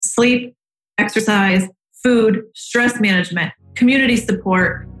sleep, exercise, food, stress management, community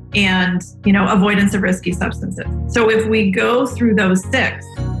support, and, avoidance of risky substances. So if we go through those 6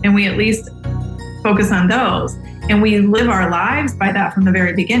 and we at least focus on those and we live our lives by that from the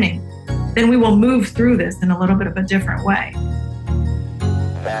very beginning, then we will move through this in a little bit of a different way.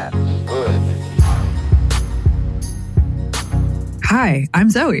 That's good. Hi, I'm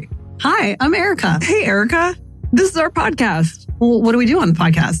Zoe. Hi, I'm Erica. Hey, Erica. This is our podcast. Well, what do we do on the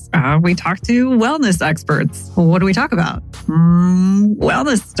podcast? We talk to wellness experts. Well, what do we talk about?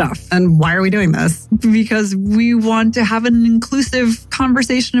 Wellness stuff. And why are we doing this? Because we want to have an inclusive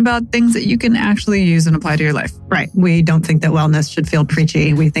conversation about things that you can actually use and apply to your life. Right. We don't think that wellness should feel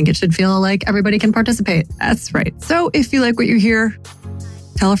preachy. We think it should feel like everybody can participate. That's right. So if you like what you hear,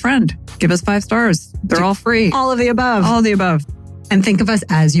 tell a friend. Give us 5 stars. They're all free. All of the above. All of the above. And think of us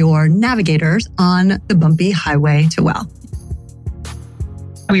as your navigators on the bumpy highway to well.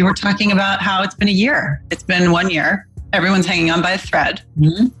 We were talking about how it's been a year. It's been 1 year. Everyone's hanging on by a thread.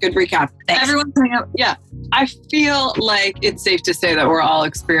 Mm-hmm. Good recap. Thanks. Everyone's hanging on. Yeah. I feel like it's safe to say that we're all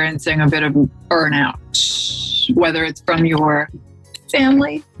experiencing a bit of burnout, whether it's from your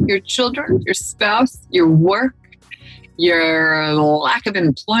family, your children, your spouse, your work, your lack of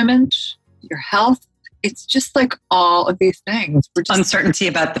employment, your health. It's just like all of these things. We're just uncertainty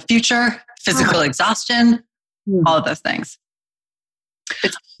about the future, physical exhaustion, all of those things.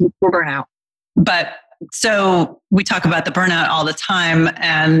 We're burnout. But so we talk about the burnout all the time.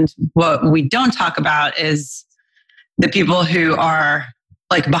 And what we don't talk about is the people who are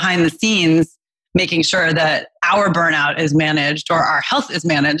like behind the scenes, making sure that our burnout is managed or our health is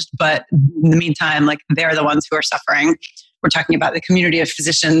managed. But in the meantime, like they're the ones who are suffering. We're talking about the community of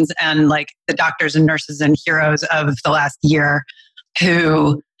physicians and like the doctors and nurses and heroes of the last year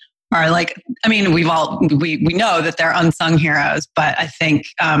who are like, I mean, we know that they're unsung heroes, but I think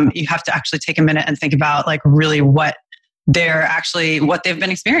you have to actually take a minute and think about like really what they've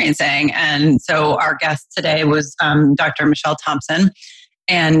been experiencing. And so our guest today was Dr. Michelle Thompson,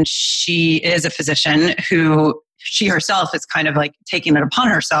 and she is a physician who she herself is kind of like taking it upon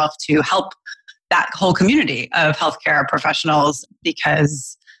herself to help that whole community of healthcare professionals,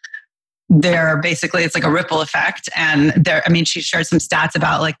 because it's like a ripple effect. And she shared some stats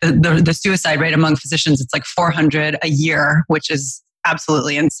about like the suicide rate among physicians. It's like 400 a year, which is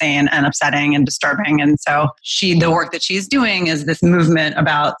absolutely insane and upsetting and disturbing. And so the work that she's doing is this movement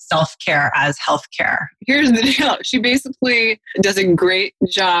about self-care as healthcare. Here's the deal. She basically does a great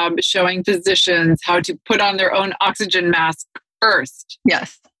job showing physicians how to put on their own oxygen mask first.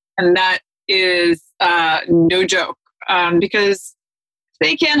 Yes. And that is no joke, because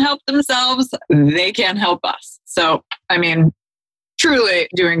they can't help themselves, they can't help us. So, I mean, truly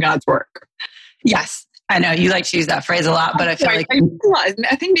doing God's work. Yes. I know you like to use that phrase a lot, but I feel like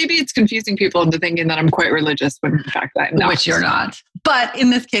I think maybe it's confusing people into thinking that I'm quite religious when in fact I'm not. Which you're not. But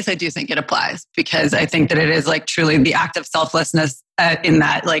in this case, I do think it applies, because I think that it is like truly the act of selflessness in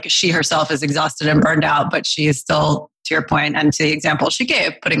that like she herself is exhausted and burned out, but she is still, to your point and to the example she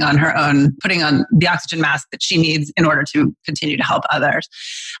gave, putting on the oxygen mask that she needs in order to continue to help others.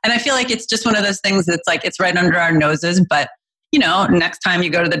 And I feel like it's just one of those things that's like, it's right under our noses, but next time you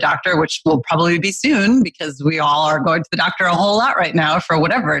go to the doctor, which will probably be soon because we all are going to the doctor a whole lot right now for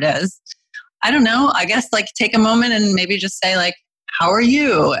whatever it is. I don't know. I guess like take a moment and maybe just say like, how are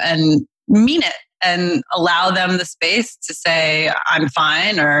you? And mean it and allow them the space to say, I'm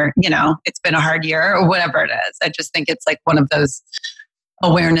fine, or, it's been a hard year or whatever it is. I just think it's like one of those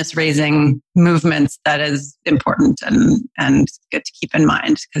awareness raising movements that is important and good to keep in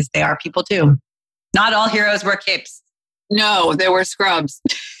mind, because they are people too. Not all heroes wear capes. No, they wear scrubs.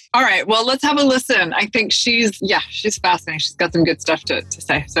 All right. Well, let's have a listen. I think she's fascinating. She's got some good stuff to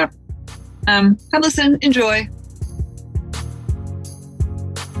say. So have a listen. Enjoy.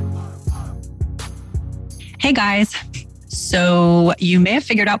 Hey guys. So you may have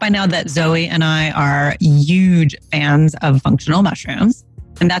figured out by now that Zoe and I are huge fans of functional mushrooms.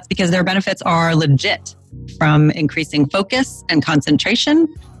 And that's because their benefits are legit, from increasing focus and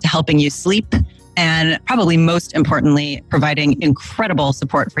concentration to helping you sleep, and probably most importantly, providing incredible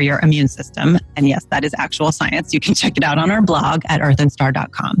support for your immune system. And yes, that is actual science. You can check it out on our blog at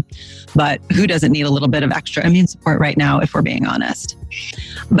earthandstar.com. But who doesn't need a little bit of extra immune support right now, if we're being honest?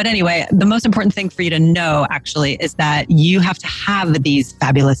 But anyway, the most important thing for you to know actually is that you have to have these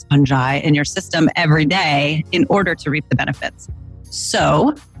fabulous fungi in your system every day in order to reap the benefits.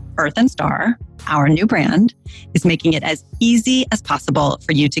 So Earth and Star, our new brand, is making it as easy as possible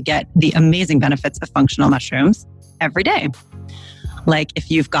for you to get the amazing benefits of functional mushrooms every day. Like if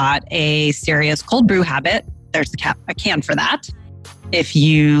you've got a serious cold brew habit, there's a can for that. If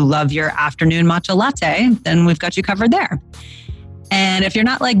you love your afternoon matcha latte, then we've got you covered there. And if you're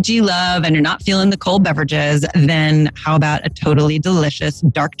not like G-Love and you're not feeling the cold beverages, then how about a totally delicious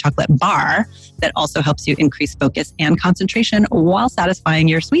dark chocolate bar that also helps you increase focus and concentration while satisfying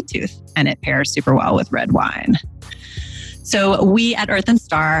your sweet tooth? And it pairs super well with red wine. So we at Earth and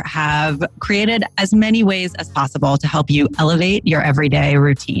Star have created as many ways as possible to help you elevate your everyday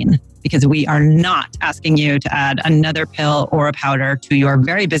routine, because we are not asking you to add another pill or a powder to your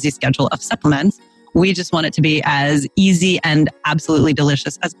very busy schedule of supplements. We just want it to be as easy and absolutely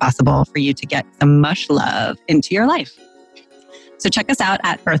delicious as possible for you to get some mush love into your life. So check us out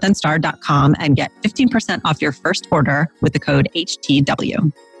at earthandstar.com and get 15% off your first order with the code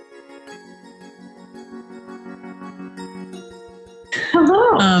HTW.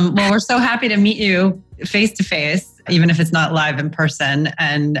 Hello. Well, we're so happy to meet you face to face, even if it's not live in person.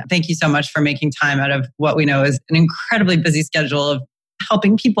 And thank you so much for making time out of what we know is an incredibly busy schedule of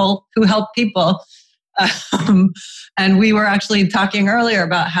helping people who help people. And we were actually talking earlier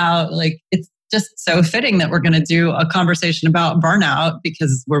about how it's just so fitting that we're going to do a conversation about burnout,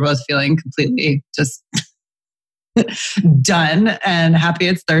 because we're both feeling completely just done and happy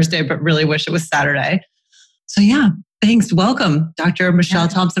it's Thursday, but really wish it was Saturday. So yeah, thanks. Welcome, Dr. Michelle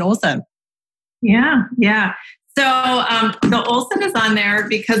Thompson Olson. Yeah. So the Olson is on there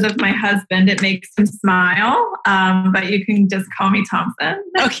because of my husband. It makes him smile, but you can just call me Thompson.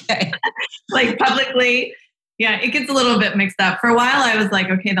 Okay. Publicly. Yeah, it gets a little bit mixed up. For a while, I was like,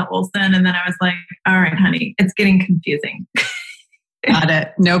 okay, the Olson. And then I was like, all right, honey, it's getting confusing. Got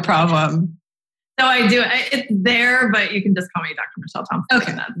it. No problem. So I do. It's there, but you can just call me Dr. Michelle Thompson.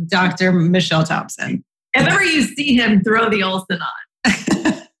 Okay. Dr. Michelle Thompson. If ever you see him, throw the Olson on.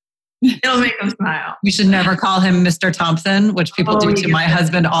 It'll make him smile. We should never call him Mr. Thompson, which people do to my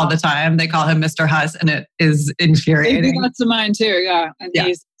husband all the time. They call him Mr. Huss, and it is infuriating. They do that to mine too, yeah. And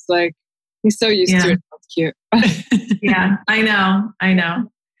he's so used to it. That's cute. Yeah, I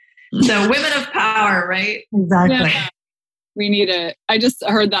know. So women of power, right? Exactly. Yeah, we need it. I just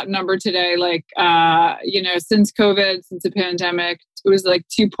heard that number today. Since COVID, since the pandemic, it was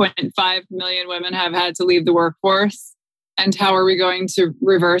 2.5 million women have had to leave the workforce. And how are we going to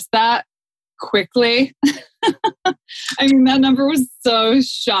reverse that quickly? I mean, that number was so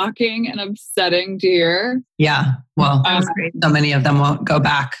shocking and upsetting to hear. Yeah. Well, so many of them won't go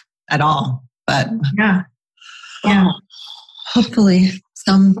back at all. But yeah. Hopefully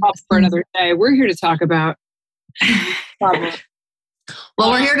some for another day. We're here to talk about Well,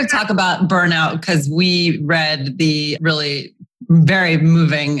 we're here to talk about burnout because we read the really very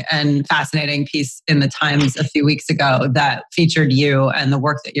moving and fascinating piece in the Times a few weeks ago that featured you and the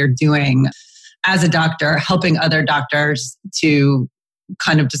work that you're doing as a doctor, helping other doctors to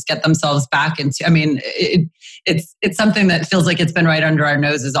kind of just get themselves back into, it's something that feels like it's been right under our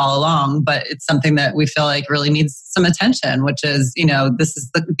noses all along, but it's something that we feel like really needs some attention, which is, this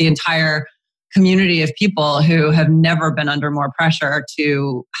is the entire community of people who have never been under more pressure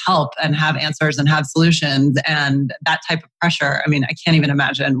to help and have answers and have solutions. And that type of pressure, I can't even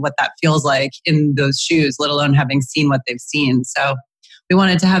imagine what that feels like in those shoes, let alone having seen what they've seen. So we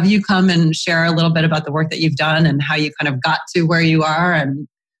wanted to have you come and share a little bit about the work that you've done and how you kind of got to where you are. And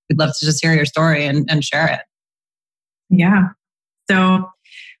we'd love to just hear your story and share it. Yeah. So,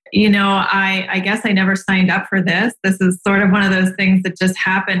 I guess I never signed up for this. This is sort of one of those things that just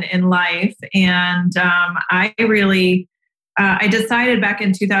happen in life. And I decided back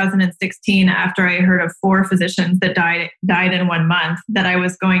in 2016, after I heard of 4 physicians that died in 1 month, that I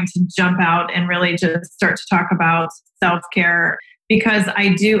was going to jump out and really just start to talk about self-care, because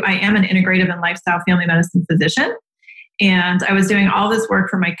I am an integrative and lifestyle family medicine physician. And I was doing all this work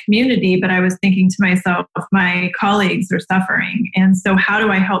for my community, but I was thinking to myself, my colleagues are suffering. And so how do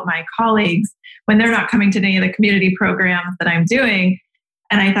I help my colleagues when they're not coming to any of the community programs that I'm doing?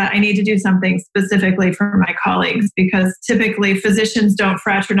 And I thought I need to do something specifically for my colleagues, because typically physicians don't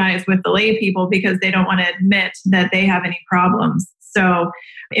fraternize with the lay people because they don't want to admit that they have any problems. So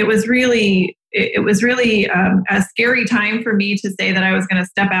it was really a scary time for me to say that I was going to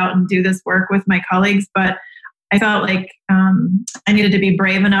step out and do this work with my colleagues, but I felt like I needed to be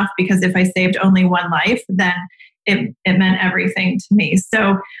brave enough, because if I saved only one life, then it meant everything to me.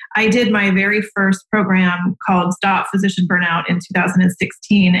 So I did my very first program called Stop Physician Burnout in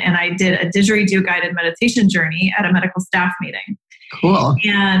 2016, and I did a didgeridoo guided meditation journey at a medical staff meeting. Cool.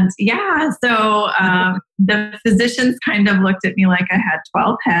 And so the physicians kind of looked at me like I had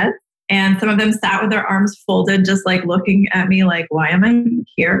 12 heads. And some of them sat with their arms folded, just looking at me like, why am I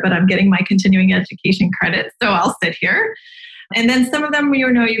here? But I'm getting my continuing education credit, so I'll sit here. And then some of them,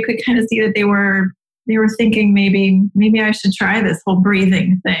 you could kind of see that they were they were thinking maybe I should try this whole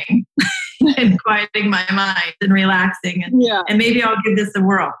breathing thing and quieting my mind and relaxing and maybe I'll give this a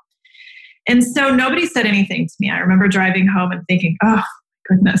whirl. And so nobody said anything to me. I remember driving home and thinking, oh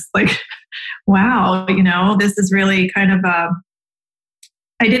goodness, like, wow, this is really kind of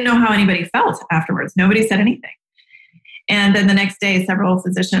I didn't know how anybody felt afterwards. Nobody said anything. And then the next day, several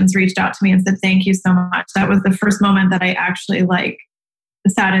physicians reached out to me and said, thank you so much. That was the first moment that I actually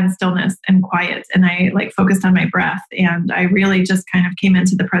sat in stillness and quiet. And I focused on my breath. And I really just kind of came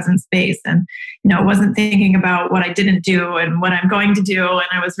into the present space and, wasn't thinking about what I didn't do and what I'm going to do. And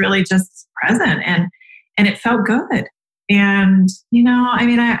I was really just present and it felt good. And,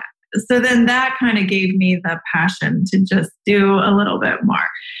 so then that kind of gave me the passion to just do a little bit more.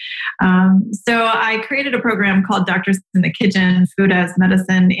 So I created a program called Doctors in the Kitchen, Food as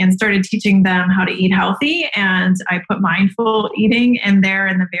Medicine, and started teaching them how to eat healthy. And I put mindful eating in there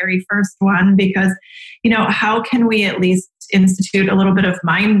in the very first one because, how can we at least institute a little bit of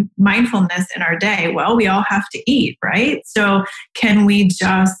mindfulness in our day? Well, we all have to eat, right? So can we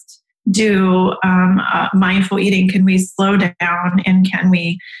just do mindful eating? Can we slow down and can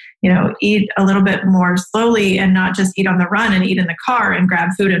we eat a little bit more slowly and not just eat on the run and eat in the car and grab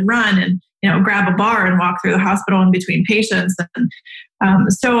food and run and, grab a bar and walk through the hospital in between patients.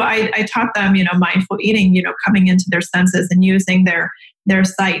 And so I taught them, mindful eating, coming into their senses and using their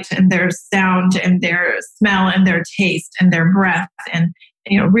sight and their sound and their smell and their taste and their breath and,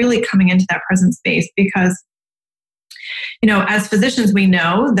 really coming into that present space because, as physicians, we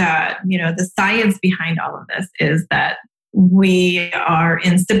know that, the science behind all of this is that we are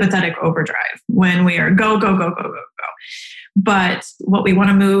in sympathetic overdrive when we are go, go, go, go, go, go. But what we want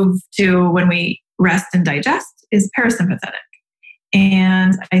to move to when we rest and digest is parasympathetic.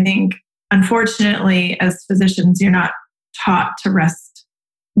 And I think, unfortunately, as physicians, you're not taught to rest.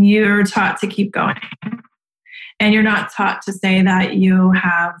 You're taught to keep going. And you're not taught to say that you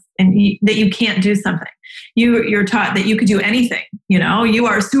have that you can't do something. You're taught that you could do anything. You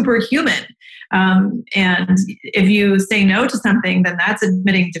are superhuman. And if you say no to something, then that's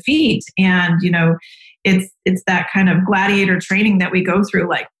admitting defeat. And, it's that kind of gladiator training that we go through,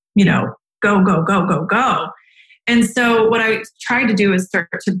 go, go, go, go, go. And so what I tried to do is start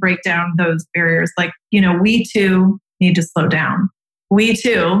to break down those barriers. We too need to slow down. We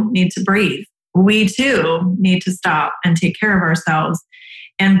too need to breathe. We too need to stop and take care of ourselves.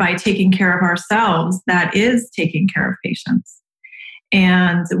 And by taking care of ourselves, that is taking care of patients.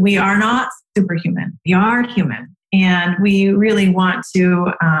 And we are not superhuman. We are human. And we really want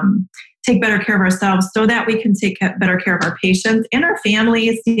to take better care of ourselves so that we can take better care of our patients and our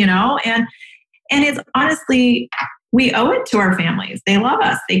families, and it's honestly, we owe it to our families. They love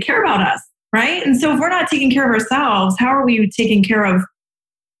us. They care about us, right? And so if we're not taking care of ourselves, how are we taking care of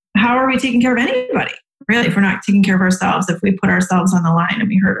anybody? Really, if we're not taking care of ourselves, if we put ourselves on the line and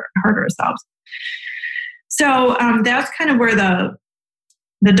we hurt ourselves. So that's kind of where the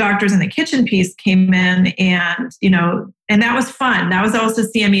Doctors in the Kitchen piece came in, and and that was fun. That was also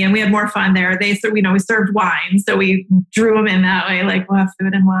CME, and we had more fun there. We served wine, so we drew them in that way. We'll have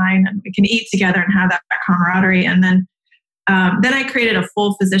food and wine, and we can eat together and have that camaraderie. And then I created a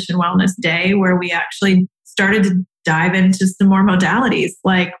full physician wellness day where we actually started to dive into some more modalities,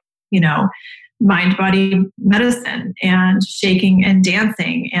 mind-body medicine and shaking and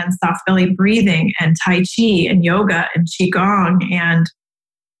dancing and soft belly breathing and Tai Chi and yoga and Qigong and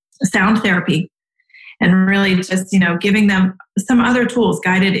sound therapy, and really just, giving them some other tools,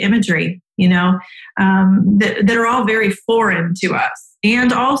 guided imagery, that are all very foreign to us.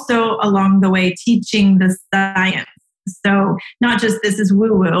 And also along the way, teaching the science. So not just this is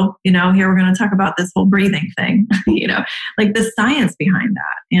woo-woo, here we're going to talk about this whole breathing thing, the science behind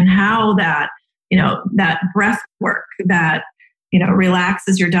that and how that, that breath work that,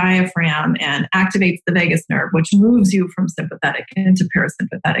 relaxes your diaphragm and activates the vagus nerve, which moves you from sympathetic into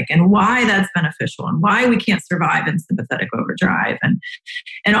parasympathetic, and why that's beneficial and why we can't survive in sympathetic overdrive and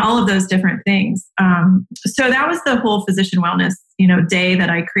all of those different things. So that was the whole physician wellness, day that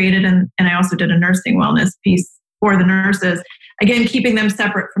I created. And I also did a nursing wellness piece for the nurses, again, keeping them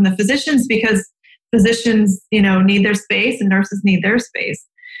separate from the physicians because physicians, need their space and nurses need their space.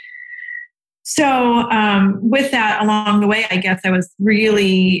 So with that along the way, I guess I was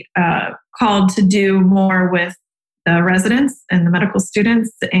really called to do more with the residents and the medical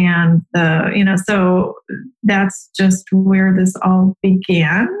students, and so that's just where this all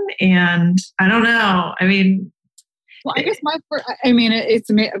began. And I don't know. I mean, well, I guess it's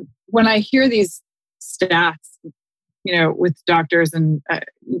when I hear these stats, with doctors, and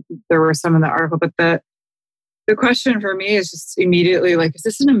there were some in the article, but The question for me is just immediately like, is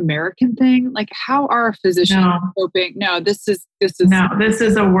this an American thing? Like, how are physicians coping? No, this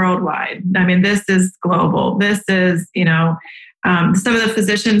is a worldwide. I mean, this is global. This is, some of the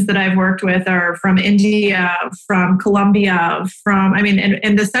physicians that I've worked with are from India, from Colombia,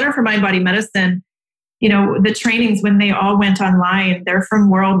 and the Center for Mind Body Medicine, the trainings when they all went online, they're from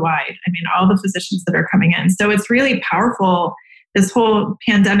worldwide. I mean, all the physicians that are coming in. So it's really powerful. This whole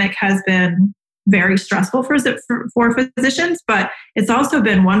pandemic has been very stressful for physicians, but it's also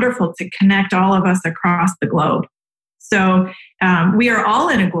been wonderful to connect all of us across the globe. So we are all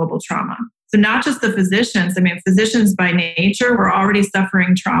in a global trauma. So not just the physicians. I mean, physicians by nature, we're already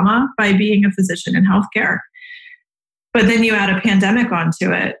suffering trauma by being a physician in healthcare. But then you add a pandemic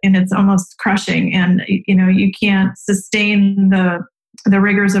onto it and it's almost crushing. And, you can't sustain the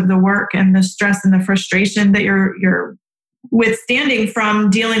rigors of the work and the stress and the frustration that you're withstanding from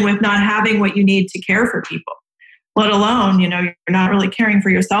dealing with not having what you need to care for people, let alone, you're not really caring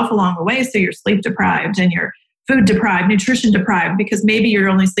for yourself along the way. So you're sleep deprived and you're food deprived, nutrition deprived, because maybe you're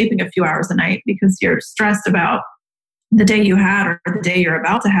only sleeping a few hours a night because you're stressed about the day you had or the day you're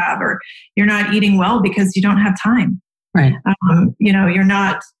about to have, or you're not eating well because you don't have time. Right. You're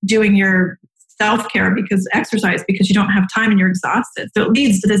not doing your self-care exercise because you don't have time and you're exhausted. So it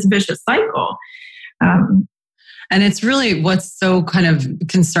leads to this vicious cycle. And it's really what's so kind of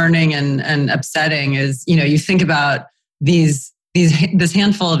concerning and upsetting is, you think about this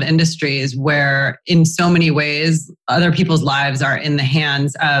handful of industries where in so many ways, other people's lives are in the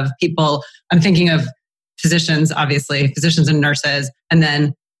hands of people. I'm thinking of physicians, obviously, physicians and nurses, and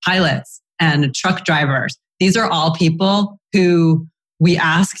then pilots and truck drivers. These are all people who we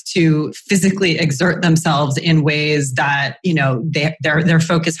ask to physically exert themselves in ways that, their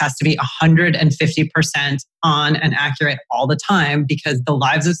focus has to be 150% on and accurate all the time because the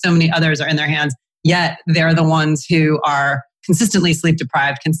lives of so many others are in their hands. Yet they're the ones who are consistently sleep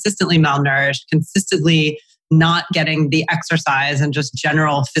deprived, consistently malnourished, consistently not getting the exercise and just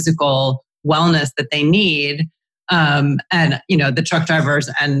general physical wellness that they need. The truck drivers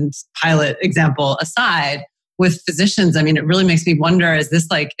and pilot example aside, with physicians, I mean, it really makes me wonder, is this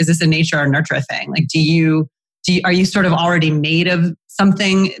a nature or nurture thing? Like, are you sort of already made of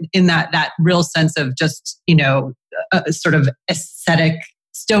something in that real sense of just, a sort of ascetic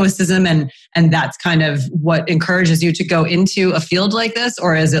stoicism and that's kind of what encourages you to go into a field like this?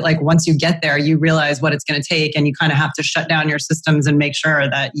 Or is it like once you get there, you realize what it's going to take and you kind of have to shut down your systems and make sure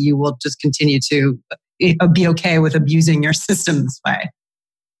that you will just continue to be okay with abusing your system this way?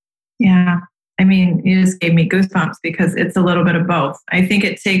 Yeah. I mean, you just gave me goosebumps because it's a little bit of both. I think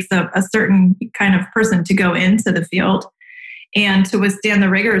it takes a certain kind of person to go into the field and to withstand the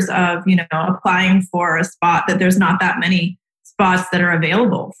rigors of, applying for a spot that there's not that many spots that are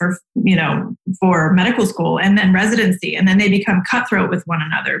available for medical school and then residency. And then they become cutthroat with one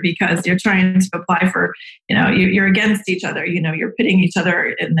another because you're trying to apply for, you're against each other, you're pitting each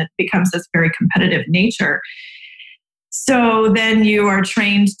other, and it becomes this very competitive nature. So then you are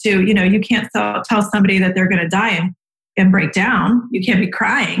trained to, you can't tell somebody that they're going to die and break down. You can't be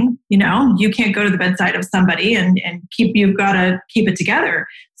crying, you can't go to the bedside of somebody and you've got to keep it together.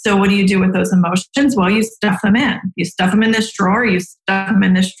 So what do you do with those emotions? Well, you stuff them in. You stuff them in this drawer, you stuff them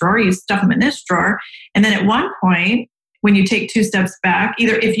in this drawer, you stuff them in this drawer. And then at one point, when you take two steps back,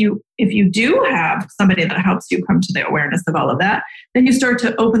 either if you do have somebody that helps you come to the awareness of all of that, then you start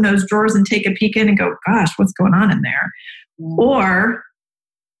to open those drawers and take a peek in and go, gosh, what's going on in there? Or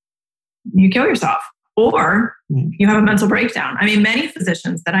you kill yourself, or you have a mental breakdown. I mean, many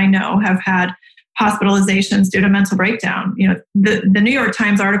physicians that I know have had hospitalizations due to mental breakdown. The New York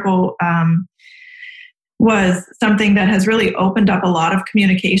Times article was something that has really opened up a lot of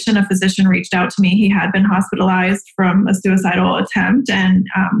communication. A physician reached out to me. He had been hospitalized from a suicidal attempt and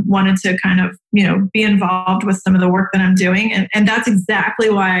wanted to kind of, be involved with some of the work that I'm doing. And that's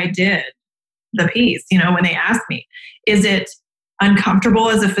exactly why I did the piece. When they asked me, is it uncomfortable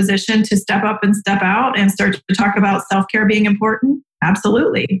as a physician to step up and step out and start to talk about self-care being important?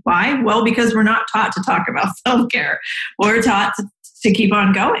 Absolutely. Why? Well, because we're not taught to talk about self-care. We're taught to keep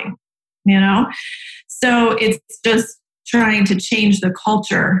on going, So it's just trying to change the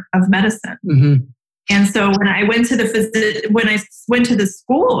culture of medicine. Mm-hmm. And so when I went to the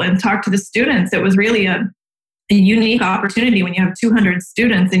school and talked to the students, it was really a unique opportunity when you have 200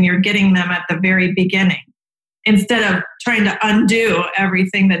 students and you're getting them at the very beginning, instead of trying to undo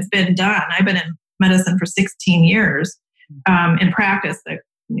everything that's been done. I've been in medicine for 16 years, in practice,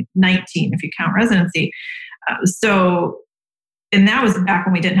 19 if you count residency. And that was back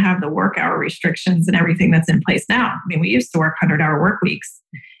when we didn't have the work hour restrictions and everything that's in place now. I mean, we used to work 100-hour work weeks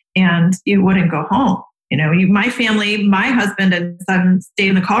and you wouldn't go home. My family, my husband and son stayed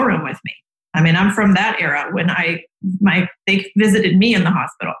in the call room with me. I mean, I'm from that era when they visited me in the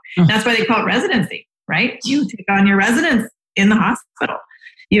hospital. That's why they call it residency, right? You take on your residence in the hospital.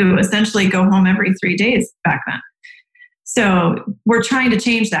 You essentially go home every 3 days back then. So we're trying to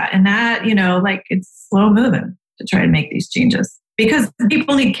change that. And that, it's slow moving to try to make these changes because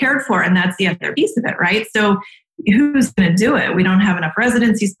people need cared for. And that's the other piece of it, right? So who's going to do it? We don't have enough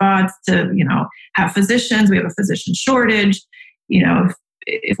residency spots to, have physicians. We have a physician shortage.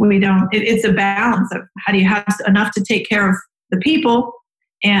 If we don't, it's a balance of how do you have enough to take care of the people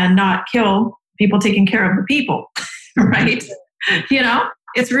and not kill people taking care of the people, right?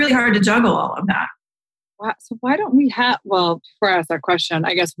 It's really hard to juggle all of that. So why don't we have, before I ask that question,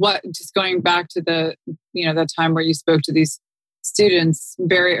 I guess just going back to the time where you spoke to these students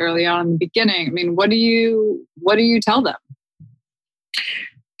very early on in the beginning, I mean, what do you tell them?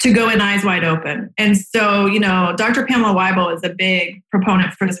 To go in eyes wide open. And so, Dr. Pamela Weibel is a big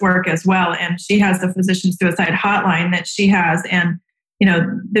proponent for this work as well. And she has the physician suicide hotline that she has. And,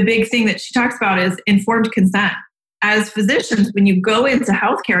 the big thing that she talks about is informed consent. As physicians, when you go into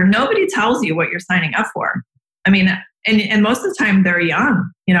healthcare, nobody tells you what you're signing up for. I mean, and most of the time they're young.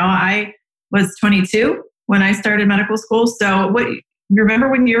 I was 22 when I started medical school. So you remember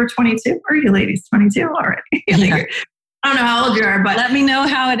when you were 22? Or are you ladies 22 already? Yeah. I don't know how old you are, but let me know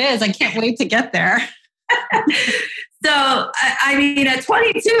how it is. I can't wait to get there. So, I mean, at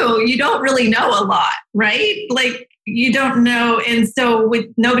 22, you don't really know a lot, right? Like you don't know. And so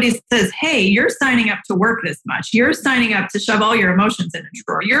nobody says, hey, you're signing up to work this much. You're signing up to shove all your emotions in a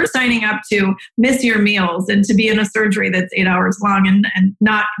drawer. You're signing up to miss your meals and to be in a surgery that's 8 hours long and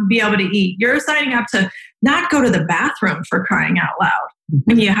not be able to eat. You're signing up to not go to the bathroom, for crying out loud,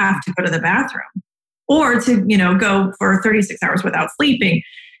 when you have to go to the bathroom. Or to, go for 36 hours without sleeping.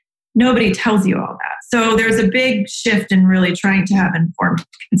 Nobody tells you all that. So there's a big shift in really trying to have informed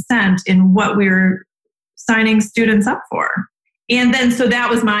consent in what we're signing students up for. And then, so that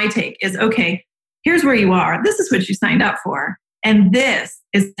was my take is, okay, here's where you are. This is what you signed up for. And this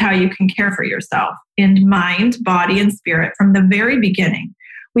is how you can care for yourself in mind, body, and spirit from the very beginning.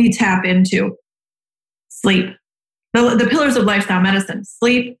 We tap into sleep. The pillars of lifestyle medicine: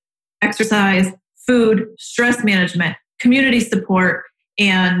 sleep, exercise, food, stress management, community support,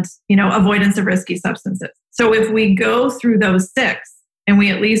 and, avoidance of risky substances. So if we go through those 6 and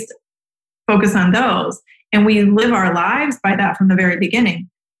we at least focus on those and we live our lives by that from the very beginning,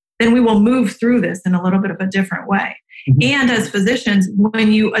 then we will move through this in a little bit of a different way. Mm-hmm. And as physicians,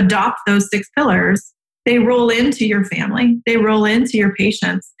 when you adopt those 6 pillars, they roll into your family, they roll into your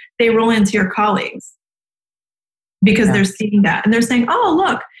patients, they roll into your colleagues because they're seeing that and they're saying, oh,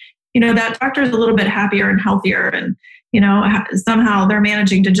 look, that doctor is a little bit happier and healthier and, somehow they're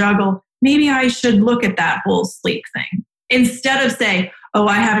managing to juggle. Maybe I should look at that whole sleep thing instead of say, oh,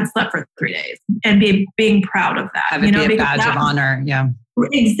 I haven't slept for 3 days and being proud of that. Have it be a badge of honor. Yeah.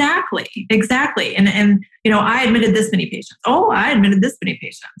 Exactly. And I admitted this many patients. Oh, I admitted this many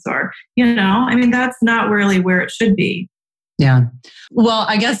patients. Or, that's not really where it should be. Yeah. Well,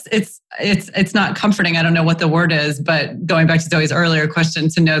 I guess it's not comforting. I don't know what the word is, but going back to Zoe's earlier question,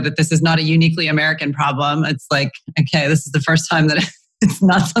 to know that this is not a uniquely American problem. It's like, okay, this is the first time that it's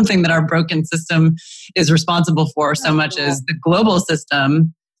not something that our broken system is responsible for so much as the global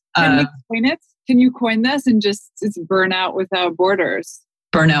system. Can you coin it? Can you coin this and it's burnout without borders?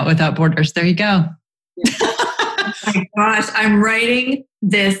 Burnout without borders. There you go. Yeah. Oh my gosh, I'm writing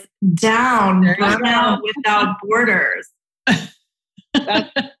this down. Burnout without borders.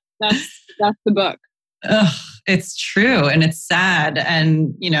 That's the book. Ugh, it's true. And it's sad.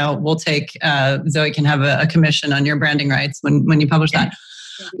 And, we'll take, Zoe can have a commission on your branding rights when you publish that.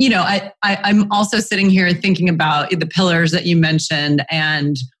 I'm also sitting here thinking about the pillars that you mentioned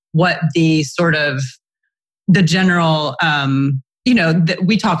and what the sort of the general,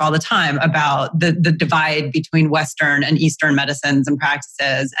 we talk all the time about the divide between Western and Eastern medicines and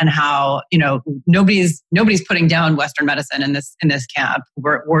practices, and how nobody's putting down Western medicine in this camp.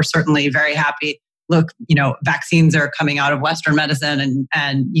 We're certainly very happy. Look, vaccines are coming out of Western medicine,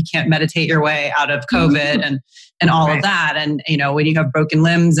 and you can't meditate your way out of COVID and all of that. And when you have broken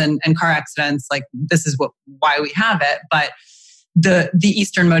limbs and car accidents, like this is why we have it, but. The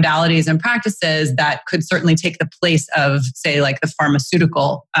Eastern modalities and practices that could certainly take the place of, say, like the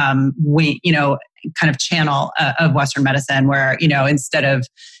pharmaceutical, kind of channel of Western medicine, where instead of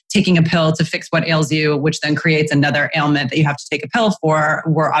taking a pill to fix what ails you, which then creates another ailment that you have to take a pill for,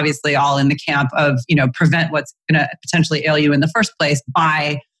 we're obviously all in the camp of prevent what's going to potentially ail you in the first place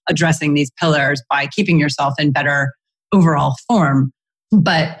by addressing these pillars, by keeping yourself in better overall form.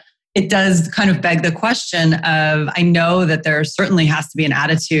 But it does kind of beg the question of, I know that there certainly has to be an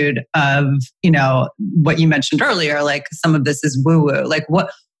attitude of, what you mentioned earlier, like some of this is woo-woo, like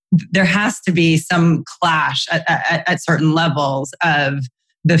there has to be some clash at certain levels of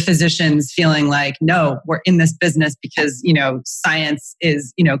the physicians feeling like, no, we're in this business because, science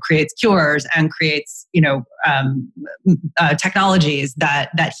is, creates cures and creates, technologies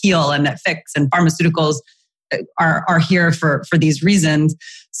that heal and that fix, and pharmaceuticals are here for these reasons.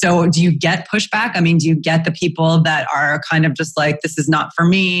 So do you get pushback? I mean, do you get the people that are kind of just like, this is not for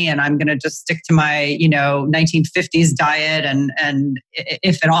me, and I'm going to just stick to my, 1950s diet, and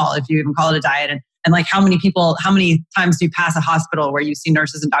if at all, if you even call it a diet, and like how many times do you pass a hospital where you see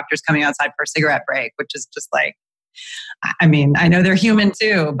nurses and doctors coming outside for a cigarette break, which is just like, I mean, I know they're human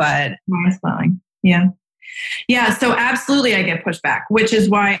too, but yeah. Yeah, so absolutely I get pushback, which is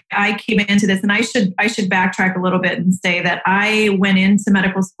why I came into this. And I should backtrack a little bit and say that I went into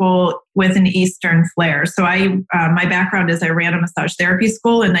medical school with an Eastern flair. So my background is I ran a massage therapy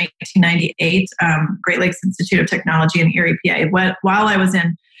school in 1998, Great Lakes Institute of Technology in Erie, PA, while I was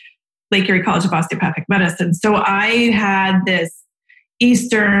in Lake Erie College of Osteopathic Medicine. So I had this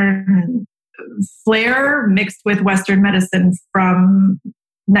Eastern flair mixed with Western medicine from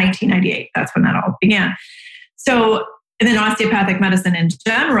 1998. That's when that all began. So, and then osteopathic medicine in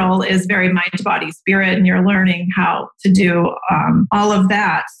general is very mind, body, spirit, and you're learning how to do all of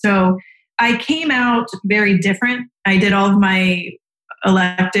that. So I came out very different. I did all of my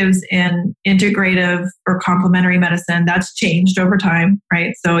electives in integrative or complementary medicine. That's changed over time,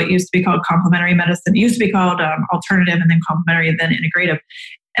 right? So it used to be called complementary medicine. It used to be called alternative, and then complementary, and then integrative.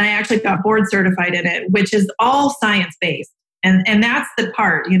 And I actually got board certified in it, which is all science-based. And that's the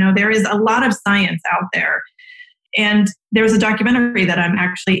part, there is a lot of science out there. And there's a documentary that I'm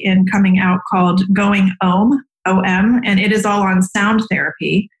actually in coming out called Going OM, O-M, and it is all on sound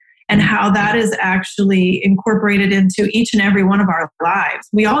therapy and how that is actually incorporated into each and every one of our lives.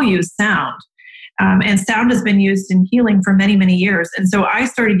 We all use sound. And sound has been used in healing for many, many years. And so I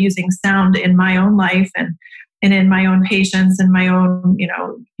started using sound in my own life and in my own patients and my own,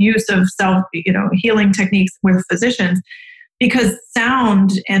 use of self, healing techniques with physicians. Because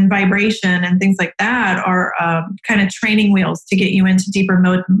sound and vibration and things like that are kind of training wheels to get you into deeper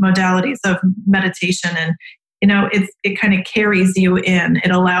modalities of meditation. And, it kind of carries you in.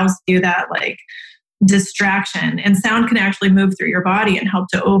 It allows you that like distraction. And sound can actually move through your body and help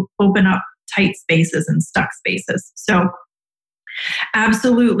to open up tight spaces and stuck spaces. So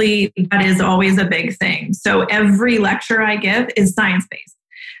absolutely, that is always a big thing. So every lecture I give is science-based.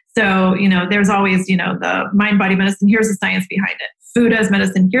 So, there's always, the mind, body medicine, here's the science behind it. Food as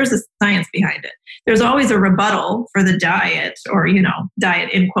medicine, here's the science behind it. There's always a rebuttal for the diet or,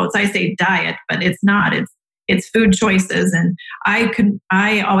 diet in quotes. I say diet, but it's not. It's food choices. And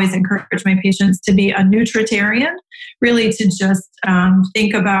I always encourage my patients to be a nutritarian, really to just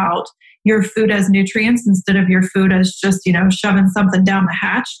think about your food as nutrients instead of your food as just, shoving something down the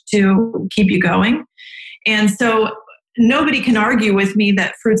hatch to keep you going. And so nobody can argue with me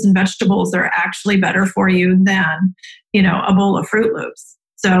that fruits and vegetables are actually better for you than, a bowl of Fruit Loops.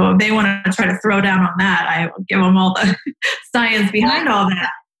 So if they want to try to throw down on that, I will give them all the science behind all that.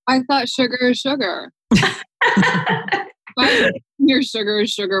 I thought sugar is sugar. If I hear sugar is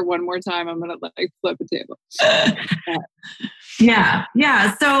sugar one more time, I'm going to flip a table. Yeah.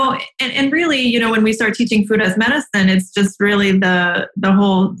 So, and really, when we start teaching food as medicine, it's just really the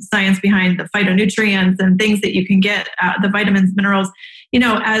whole science behind the phytonutrients and things that you can get, the vitamins, minerals.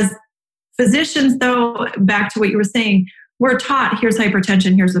 As physicians, though, back to what you were saying, we're taught, here's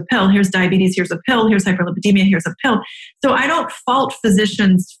hypertension, here's a pill, here's diabetes, here's a pill, here's hyperlipidemia, here's a pill. So I don't fault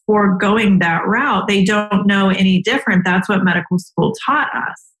physicians for going that route. They don't know any different. That's what medical school taught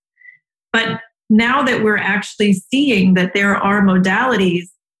us. But now that we're actually seeing that there are modalities,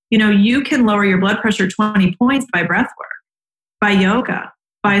 you can lower your blood pressure 20 points by breath work, by yoga,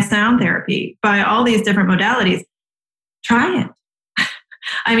 by sound therapy, by all these different modalities. Try it.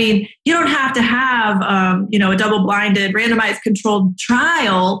 I mean, you don't have to have, a double-blinded, randomized controlled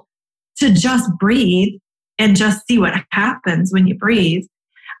trial to just breathe and just see what happens when you breathe.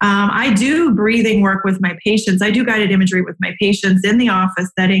 I do breathing work with my patients. I do guided imagery with my patients in the office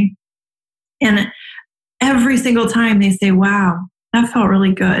setting. And every single time they say, wow, that felt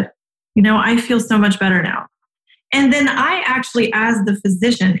really good. I feel so much better now. And then I actually, as the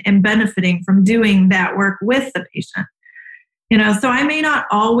physician, am benefiting from doing that work with the patient. So I may not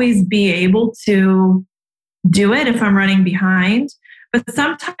always be able to do it if I'm running behind, but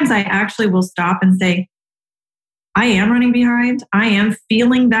sometimes I actually will stop and say, I am running behind. I am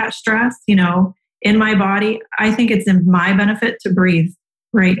feeling that stress, in my body. I think it's in my benefit to breathe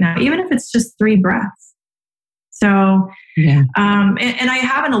right now, even if it's just 3 breaths. So, and I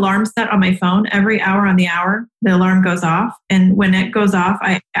have an alarm set on my phone. Every hour on the hour, the alarm goes off. And when it goes off,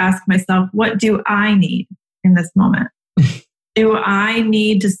 I ask myself, what do I need in this moment? Do I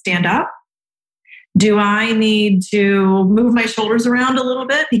need to stand up? Do I need to move my shoulders around a little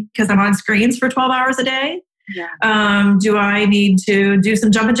bit because I'm on screens for 12 hours a day? Yeah. Do I need to do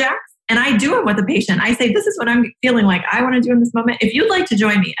some jumping jacks? And I do it with the patient. I say, this is what I'm feeling like I want to do in this moment. If you'd like to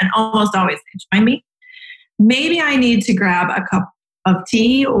join me, and almost always say, join me, maybe I need to grab a cup of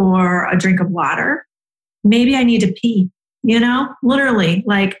tea or a drink of water. Maybe I need to pee, literally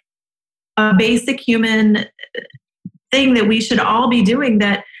like a basic human thing that we should all be doing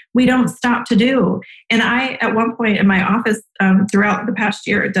that we don't stop to do. And I, at one point in my office, throughout the past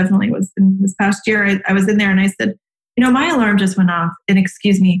year, it definitely was in this past year, I was in there and I said, my alarm just went off, and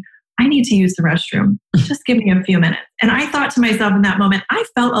excuse me, I need to use the restroom. Just give me a few minutes. And I thought to myself in that moment, I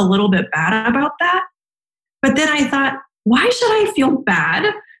felt a little bit bad about that. But then I thought, why should I feel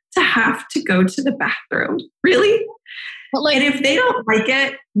bad to have to go to the bathroom? Really? But and if they don't like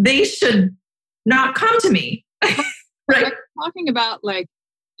it, they should not come to me. Right? I'm talking about like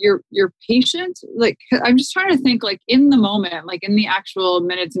your patient. Like, I'm just trying to think like in the moment, like in the actual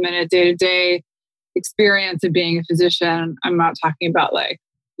minute to minute, day to day experience of being a physician. I'm not talking about like,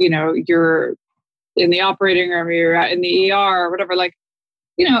 you're in the operating room, you're in the ER or whatever, like,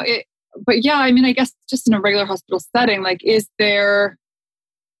 but yeah, I mean, I guess just in a regular hospital setting, like,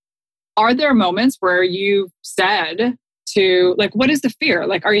 are there moments where you've said to, like, what is the fear?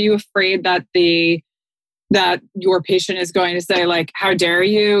 Like, are you afraid that that your patient is going to say like, how dare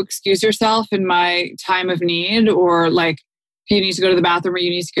you excuse yourself in my time of need? Or like, if you need to go to the bathroom or you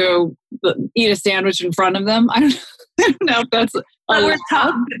need to go eat a sandwich in front of them. I don't know if that's... But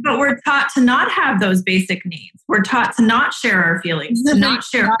we're taught to not have those basic needs. We're taught to not share our feelings, to not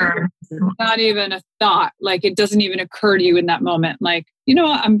share our... Not even a thought. Like, it doesn't even occur to you in that moment. Like, you know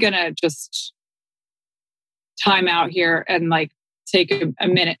what? I'm going to just time out here and like take a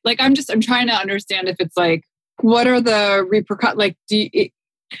minute. Like, I'm trying to understand if it's like, what are the repercussions? Like,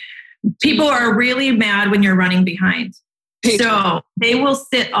 people are really mad when you're running behind. So they will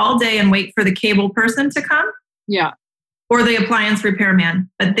sit all day and wait for the cable person to come. Yeah. Or the appliance repairman.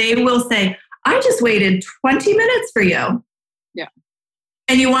 But they will say, I just waited 20 minutes for you. Yeah.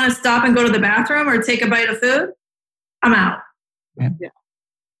 And you want to stop and go to the bathroom or take a bite of food? I'm out. Yeah.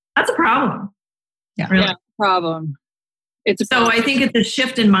 That's a problem. Yeah. Really. Yeah, problem. So I think it's a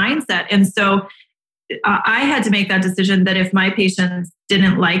shift in mindset. And so I had to make that decision that if my patients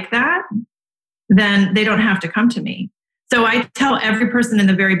didn't like that, then they don't have to come to me. So I tell every person in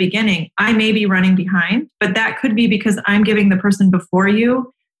the very beginning, I may be running behind, but that could be because I'm giving the person before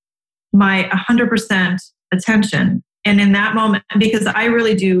you my 100% attention. And in that moment, because I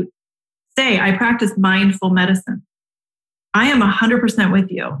really do say I practice mindful medicine. I am 100%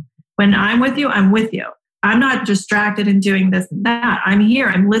 with you. When I'm with you, I'm with you. I'm not distracted in doing this and that. I'm here,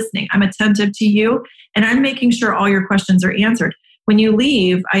 I'm listening, I'm attentive to you, and I'm making sure all your questions are answered. When you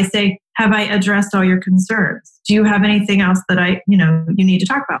leave, I say, have I addressed all your concerns? Do you have anything else that you need to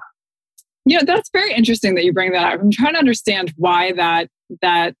talk about? Yeah, that's very interesting that you bring that up. I'm trying to understand why that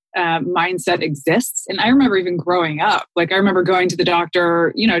mindset exists. And I remember even growing up, like I remember going to the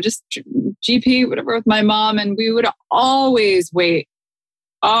doctor, just GP, whatever, with my mom, and we would always wait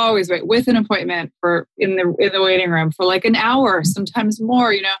with an appointment in the waiting room for like an hour, sometimes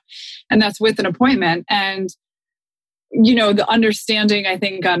more, and that's with an appointment. And the understanding, I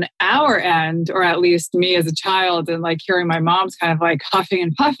think, on our end, or at least me as a child, and like hearing my mom's kind of like huffing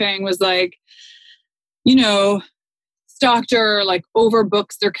and puffing was like, doctor like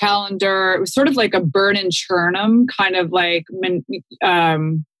overbooks their calendar. It was sort of like a burn and churn 'em kind of like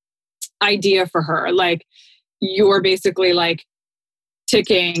idea for her. Like, you're basically like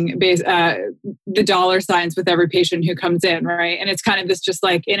ticking the dollar signs with every patient who comes in, right? And it's kind of this just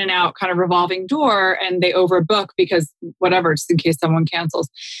like in and out kind of revolving door, and they overbook because whatever, just in case someone cancels.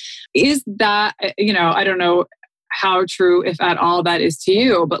 Is that, I don't know how true, if at all, that is to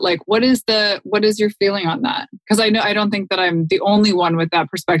you, but like, what is your feeling on that? Because I don't think that I'm the only one with that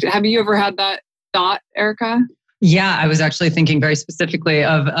perspective. Have you ever had that thought, Erica? Yeah, I was actually thinking very specifically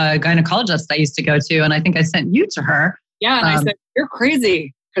of a gynecologist I used to go to, and I think I sent you to her. Yeah, and I said, you're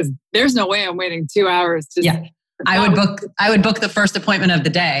crazy, because there's no way I'm waiting 2 hours. I would book the first appointment of the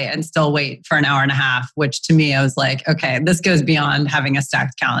day and still wait for an hour and a half, which to me, I was like, okay, this goes beyond having a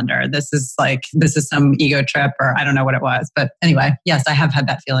stacked calendar. This is some ego trip, or I don't know what it was. But anyway, yes, I have had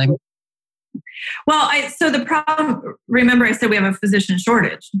that feeling. Well, so the problem, remember I said we have a physician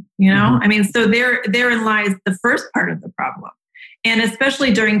shortage, I mean, so therein lies the first part of the problem, And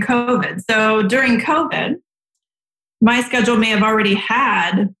especially during COVID. So during COVID, my schedule may have already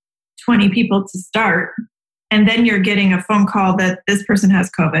had 20 people to start. And then you're getting a phone call that this person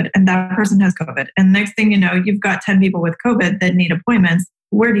has COVID and that person has COVID. And next thing you know, you've got 10 people with COVID that need appointments.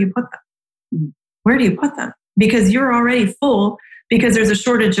 Where do you put them? Where do you put them? Because you're already full because there's a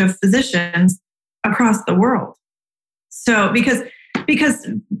shortage of physicians across the world. So because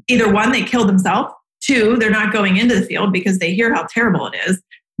either one, they killed themselves. Two, they're not going into the field because they hear how terrible it is.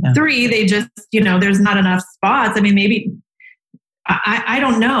 Yeah. Three, they just, there's not enough spots. I mean, maybe, I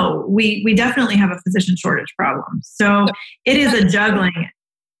don't know. We definitely have a physician shortage problem. So it is a juggling.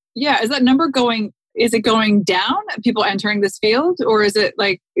 Yeah. Is that number going down? People entering this field, or is it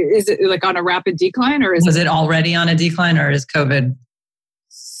like on a rapid decline, or was it already on a decline, or is COVID?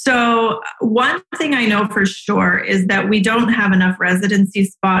 So one thing I know for sure is that we don't have enough residency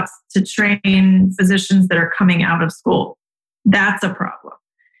spots to train physicians that are coming out of school. That's a problem.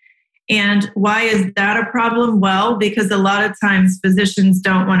 And why is that a problem? Well, because a lot of times physicians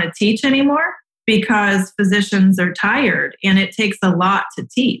don't want to teach anymore because physicians are tired and it takes a lot to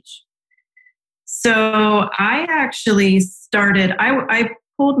teach. So I actually started, I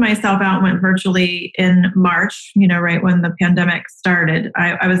pulled myself out and went virtually in March, right when the pandemic started.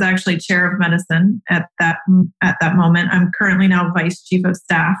 I was actually chair of medicine at that moment. I'm currently now vice chief of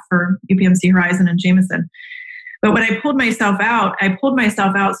staff for UPMC Horizon and Jameson. But when I pulled myself out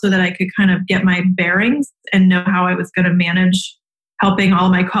so that I could kind of get my bearings and know how I was going to manage helping all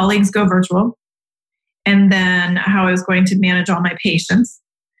my colleagues go virtual, and then how I was going to manage all my patients,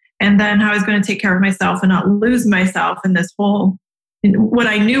 and then how I was going to take care of myself and not lose myself in this whole, what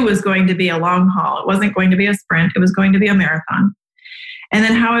I knew was going to be a long haul. It wasn't going to be a sprint. It was going to be a marathon. And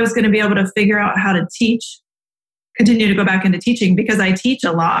then how I was going to be able to figure out how to teach, continue to go back into teaching, because I teach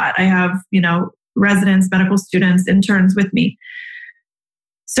a lot. I have, residents, medical students, interns with me.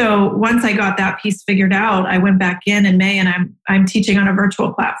 So once I got that piece figured out, I went back in May and I'm teaching on a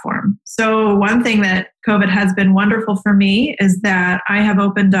virtual platform. So one thing that COVID has been wonderful for me is that I have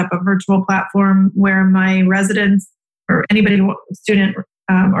opened up a virtual platform where my residents or anybody, student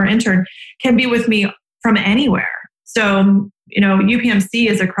or intern, can be with me from anywhere. So, UPMC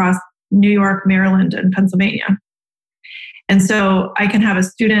is across New York, Maryland, and Pennsylvania. And so I can have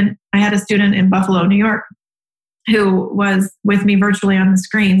I had a student in Buffalo, New York, who was with me virtually on the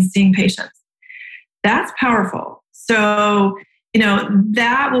screen seeing patients. That's powerful. So,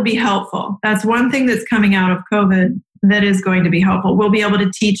 that will be helpful. That's one thing that's coming out of COVID that is going to be helpful. We'll be able to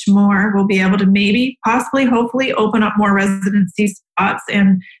teach more. We'll be able to maybe, possibly, hopefully open up more residency spots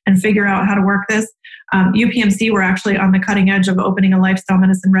and figure out how to work this. UPMC, we're actually on the cutting edge of opening a lifestyle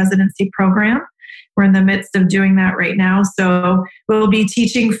medicine residency program. We're in the midst of doing that right now. So we'll be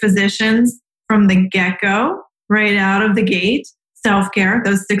teaching physicians from the get-go, right out of the gate, self-care,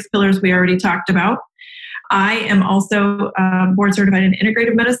 those 6 pillars we already talked about. I am also board certified in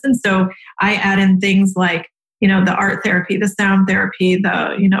integrative medicine. So I add in things like, the art therapy, the sound therapy,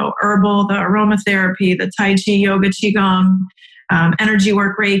 the, herbal, the aromatherapy, the Tai Chi, yoga, Qigong, energy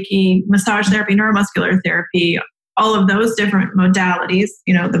work, Reiki, massage therapy, neuromuscular therapy, all of those different modalities,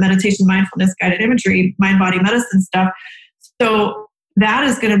 the meditation, mindfulness, guided imagery, mind-body medicine stuff. So that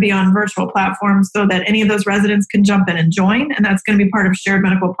is going to be on virtual platforms so that any of those residents can jump in and join. And that's going to be part of shared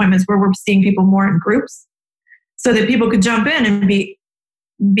medical appointments where we're seeing people more in groups so that people could jump in and be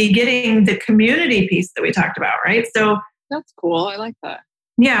getting the community piece that we talked about, right? So that's cool. I like that.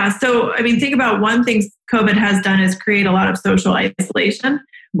 Yeah. So, think about one thing COVID has done is create a lot of social isolation,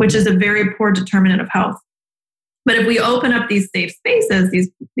 which is a very poor determinant of health. But if we open up these safe spaces,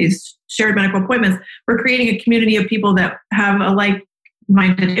 these shared medical appointments, we're creating a community of people that have a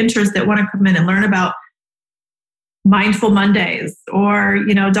like-minded interest that want to come in and learn about mindful Mondays or,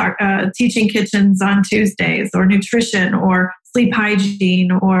 teaching kitchens on Tuesdays or nutrition or sleep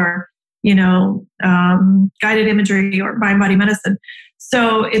hygiene or, guided imagery or mind-body medicine.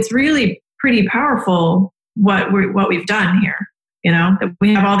 So it's really pretty powerful what we've done here. That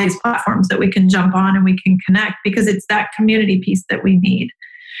we have all these platforms that we can jump on and we can connect because it's that community piece that we need.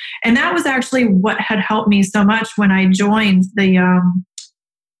 And that was actually what had helped me so much when I joined the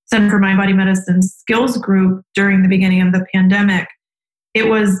Center for Mind Body Medicine skills group during the beginning of the pandemic. It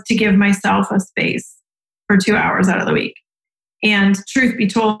was to give myself a space for 2 hours out of the week. And truth be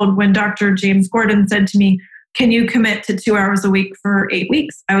told, when Dr. James Gordon said to me, "Can you commit to 2 hours a week for 8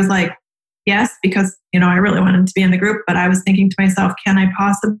 weeks?" I was like, yes, because, I really wanted to be in the group, but I was thinking to myself, can I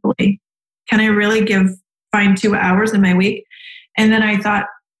really find 2 hours in my week? And then I thought,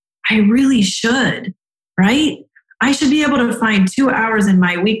 I really should, right? I should be able to find 2 hours in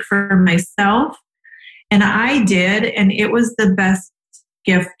my week for myself And I did. And it was the best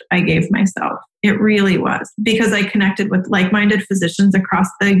gift I gave myself. It really was, because I connected with like-minded physicians across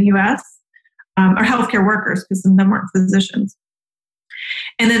the US, or healthcare workers, because some of them weren't physicians.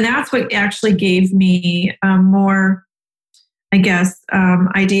 And then that's what actually gave me more, I guess,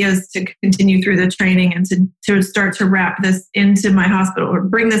 ideas to continue through the training and to start to wrap this into my hospital, or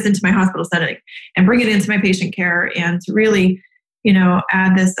bring this into my hospital setting and bring it into my patient care, and to really,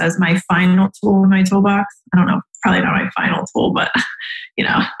 add this as my final tool in my toolbox. I don't know, probably not my final tool, but,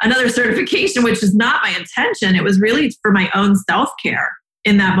 another certification, which is not my intention. It was really for my own self-care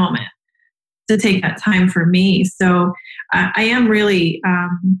in that moment, to take that time for me. So I am really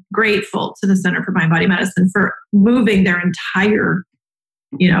grateful to the Center for Mind Body Medicine for moving their entire,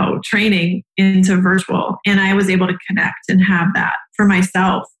 training into virtual. And I was able to connect and have that for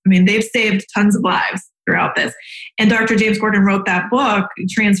myself. I mean, they've saved tons of lives throughout this. And Dr. James Gordon wrote that book,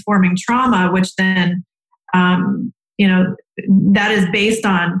 Transforming Trauma, which then, that is based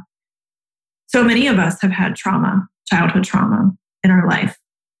on, so many of us have had trauma, childhood trauma in our life.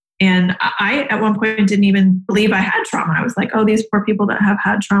 And I, at one point, didn't even believe I had trauma. I was like, oh, these poor people that have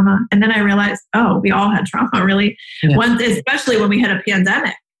had trauma. And then I realized, oh, we all had trauma, really. Yeah. Especially when we had a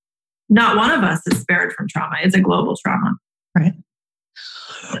pandemic. Not one of us is spared from trauma. It's a global trauma. Right.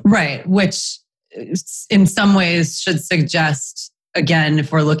 Right. Which in some ways should suggest, again,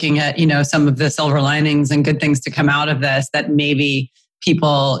 if we're looking at, some of the silver linings and good things to come out of this, that maybe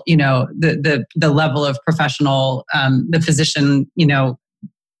people, the level of professional, the physician,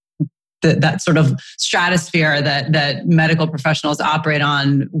 that sort of stratosphere that medical professionals operate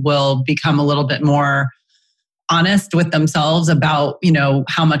on will become a little bit more honest with themselves about,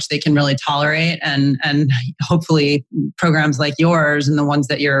 how much they can really tolerate. And hopefully programs like yours and the ones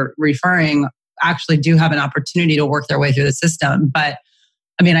that you're referring actually do have an opportunity to work their way through the system. But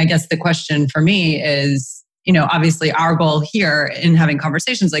I mean, I guess the question for me is, obviously our goal here in having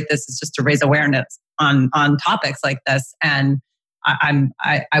conversations like this is just to raise awareness on topics like this. And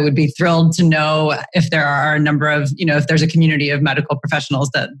I would be thrilled to know if there are a number of, if there's a community of medical professionals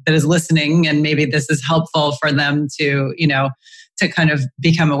that is listening, and maybe this is helpful for them to, to kind of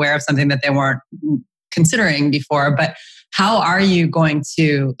become aware of something that they weren't considering before. But how are you going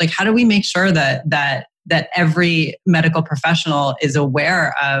to, how do we make sure that every medical professional is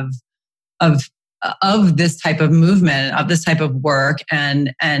aware of this type of movement, of this type of work,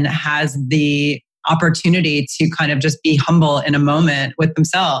 and has the opportunity to kind of just be humble in a moment with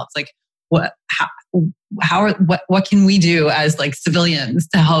themselves? What can we do as civilians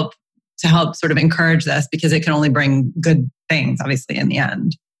to help sort of encourage this, because it can only bring good things, obviously, in the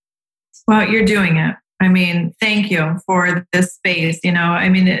end. Well, you're doing it. I mean, thank you for this space.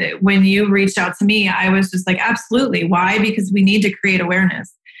 When you reached out to me, I was just like, absolutely. Why? Because we need to create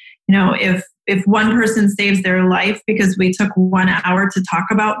awareness. If one person saves their life because we took 1 hour to talk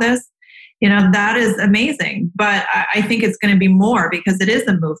about this, that is amazing. But I think it's going to be more, because it is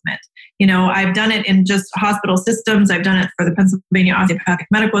a movement. I've done it in just hospital systems. I've done it for the Pennsylvania Osteopathic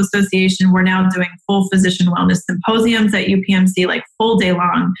Medical Association. We're now doing full physician wellness symposiums at UPMC, full day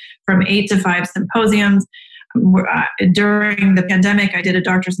long, from 8 to 5 symposiums. During the pandemic, I did a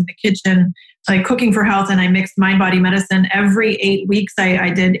Doctors in the Kitchen, cooking for health, and I mixed mind-body medicine. Every 8 weeks,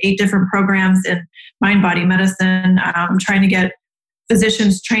 I did 8 different programs in mind-body medicine. I'm trying to get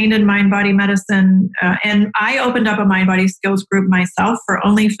physicians trained in mind-body medicine. And I opened up a mind-body skills group myself for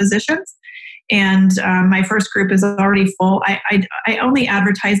only physicians. And my first group is already full. I only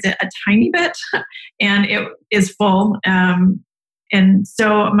advertised it a tiny bit, and it is full. And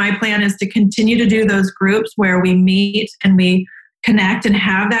so my plan is to continue to do those groups where we meet and we connect and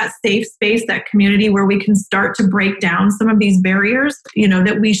have that safe space, that community where we can start to break down some of these barriers,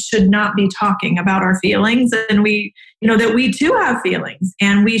 that we should not be talking about our feelings, and that we too have feelings,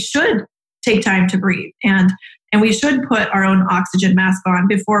 and we should take time to breathe, and we should put our own oxygen mask on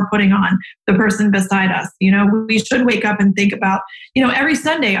before putting on the person beside us. We should wake up and think about, every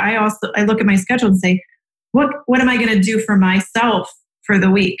Sunday I look at my schedule and say, what am I going to do for myself for the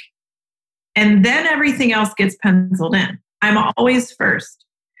week? And then everything else gets penciled in. I'm always first.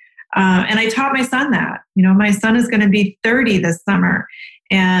 And I taught my son that. My son is going to be 30 this summer.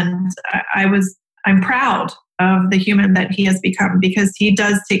 And I'm proud of the human that he has become, because he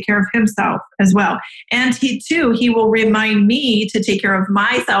does take care of himself as well. And he will remind me to take care of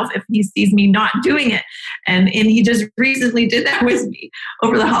myself if he sees me not doing it. And he just recently did that with me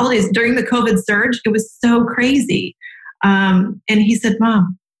over the holidays during the COVID surge. It was so crazy. And he said,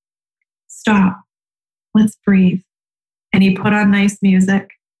 "Mom, stop. Let's breathe." And he put on nice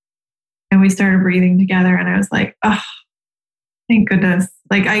music, and we started breathing together. And I was like, oh, thank goodness.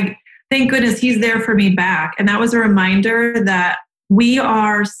 thank goodness he's there for me back. And that was a reminder that we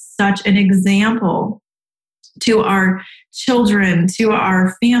are such an example to our children, to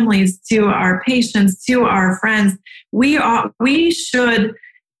our families, to our patients, to our friends. We should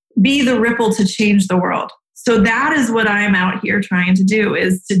be the ripple to change the world. So that is what I'm out here trying to do,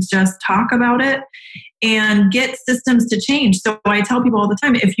 is to just talk about it and get systems to change. So I tell people all the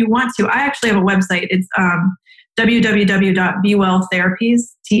time, if you want to, I actually have a website. It's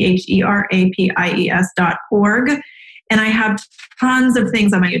www.bewelltherapies.org. And I have tons of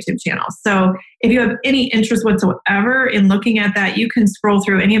things on my YouTube channel. So if you have any interest whatsoever in looking at that, you can scroll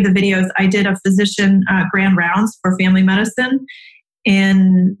through any of the videos. I did a physician grand rounds for family medicine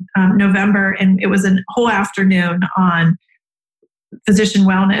in November, and it was a whole afternoon on physician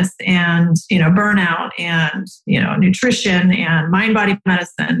wellness and, burnout and, nutrition and mind-body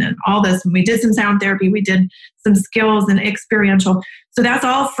medicine and all this. And we did some sound therapy. We did some skills and experiential. So that's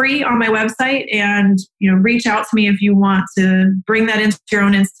all free on my website. And, reach out to me if you want to bring that into your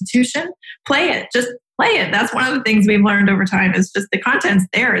own institution. Play it. Just play it. That's one of the things we've learned over time, is just the content's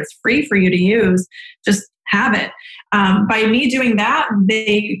there. It's free for you to use. Just have it. By me doing that,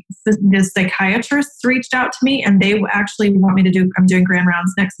 the psychiatrists reached out to me, and they actually want me to do, I'm doing grand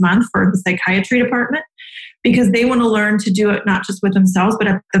rounds next month for the psychiatry department, because they want to learn to do it not just with themselves, but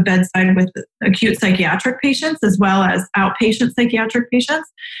at the bedside with acute psychiatric patients as well as outpatient psychiatric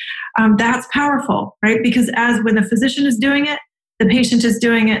patients. That's powerful, right? Because when the physician is doing it, the patient is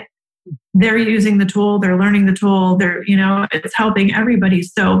doing it, they're using the tool, they're learning the tool, it's helping everybody.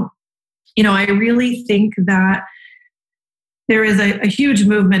 So, I really think that there is a huge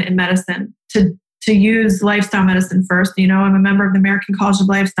movement in medicine to use lifestyle medicine first. I'm a member of the American College of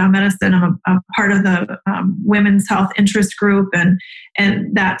Lifestyle Medicine. I'm a part of the Women's Health Interest Group. And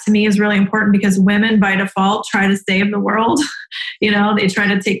that to me is really important, because women by default try to save the world. They try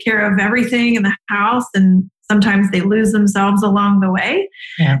to take care of everything in the house, and sometimes they lose themselves along the way.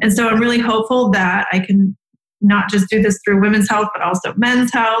 Yeah. And so I'm really hopeful that I can not just do this through women's health, but also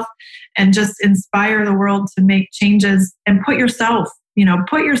men's health, and just inspire the world to make changes and put yourself in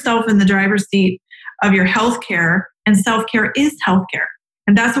the driver's seat of your healthcare. And self-care is healthcare.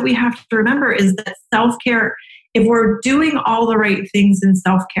 And that's what we have to remember, is that self-care, if we're doing all the right things in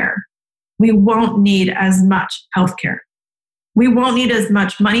self-care, we won't need as much healthcare. We won't need as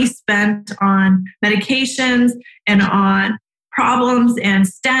much money spent on medications and on problems and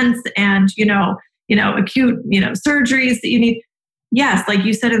stents and, acute, surgeries that you need. Yes, like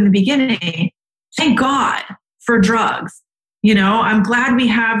you said in the beginning, thank God for drugs. I'm glad we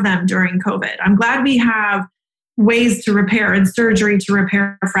have them during COVID. I'm glad we have ways to repair and surgery to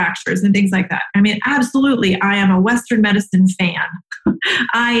repair fractures and things like that. I mean, absolutely, I am a Western medicine fan.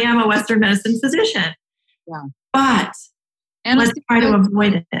 I am a Western medicine physician. Yeah. But let's try to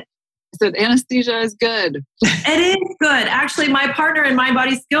avoid it. So anesthesia is good. It is good. Actually, my partner in Mind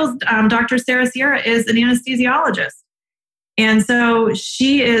Body Skills, Dr. Sarah Sierra, is an anesthesiologist. And so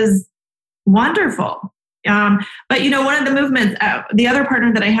she is wonderful. But, one of the movements, the other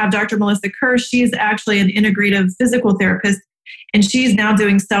partner that I have, Dr. Melissa Kerr, she's actually an integrative physical therapist, and she's now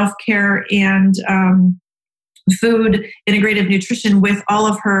doing self-care and food integrative nutrition with all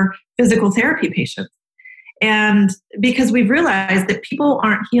of her physical therapy patients. And because we've realized that people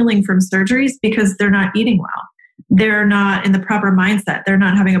aren't healing from surgeries because they're not eating well. They're not in the proper mindset. They're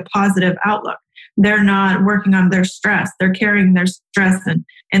not having a positive outlook. They're not working on their stress. They're carrying their stress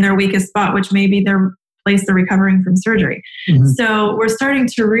in their weakest spot, which may be their place they're recovering from surgery. Mm-hmm. So we're starting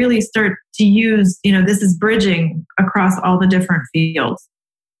to really start to use, this is bridging across all the different fields.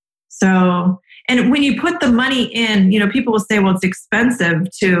 So, and when you put the money in, people will say, well, it's expensive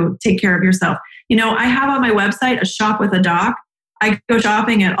to take care of yourself. I have on my website a shop with a doc. I go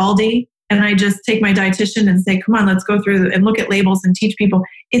shopping at Aldi, and I just take my dietitian and say, come on, let's go through and look at labels and teach people.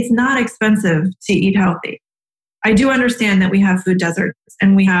 It's not expensive to eat healthy. I do understand that we have food deserts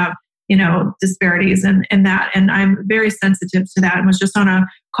and we have, disparities and that. And I'm very sensitive to that, and was just on a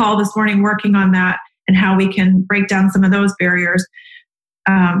call this morning working on that and how we can break down some of those barriers.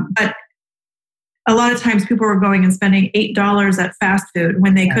 But a lot of times people were going and spending $8 at fast food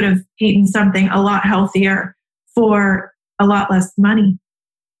when they could have eaten something a lot healthier for a lot less money.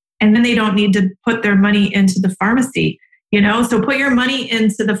 And then they don't need to put their money into the pharmacy, so put your money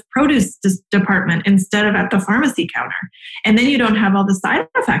into the produce department instead of at the pharmacy counter. And then you don't have all the side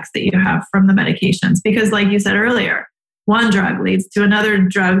effects that you have from the medications, because like you said earlier, one drug leads to another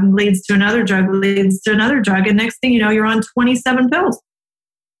drug, leads to another drug, leads to another drug. And next thing you know, you're on 27 pills.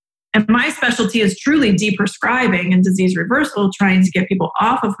 And my specialty is truly deprescribing and disease reversal, trying to get people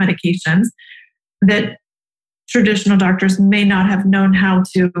off of medications that traditional doctors may not have known how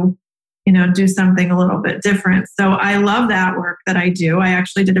to do something a little bit different. So I love that work that I do. I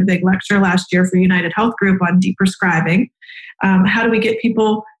actually did a big lecture last year for United Health Group on deprescribing. How do we get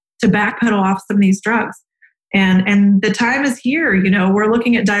people to backpedal off some of these drugs? And the time is here. We're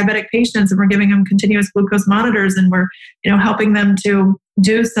looking at diabetic patients and we're giving them continuous glucose monitors, and we're, helping them to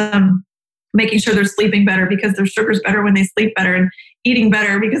do some, making sure they're sleeping better because their sugar's better when they sleep better, and eating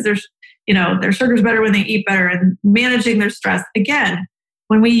better because their sugar's better when they eat better, and managing their stress. Again,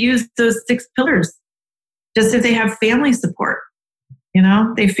 when we use those 6 pillars, just if they have family support,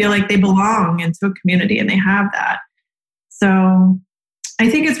 they feel like they belong into a community and they have that. So I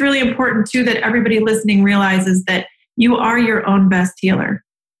think it's really important too that everybody listening realizes that you are your own best healer.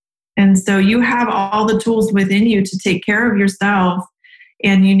 And so you have all the tools within you to take care of yourself,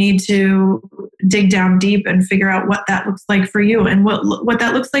 and you need to dig down deep and figure out what that looks like for you. And what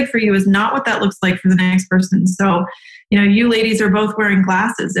that looks like for you is not what that looks like for the next person. So, you ladies are both wearing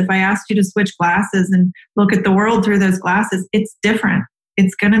glasses. If I asked you to switch glasses and look at the world through those glasses, it's different.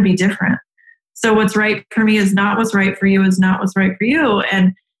 It's going to be different. So what's right for me is not what's right for you, is not what's right for you.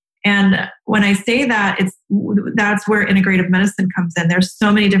 And when I say that, that's where integrative medicine comes in. There's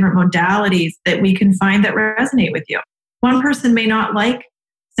so many different modalities that we can find that resonate with you. One person may not like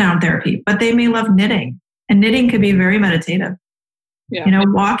sound therapy, but they may love knitting. And knitting could be very meditative. Yeah.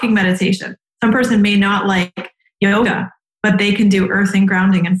 Walking meditation. Some person may not like yoga, but they can do earthing,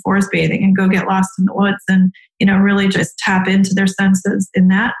 grounding, and forest bathing and go get lost in the woods and, really just tap into their senses in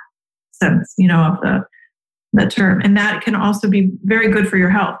that sense, of the term. And that can also be very good for your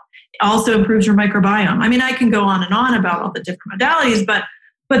health. It also improves your microbiome. I mean, I can go on and on about all the different modalities, but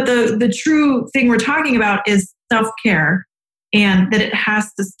the true thing we're talking about is self-care, and that it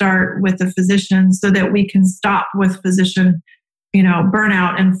has to start with the physician so that we can stop with physician,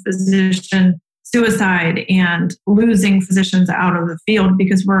 burnout and physician suicide and losing physicians out of the field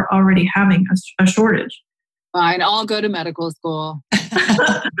because we're already having a shortage. Fine, I'll go to medical school.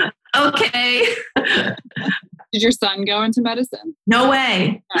 Okay. Did your son go into medicine? No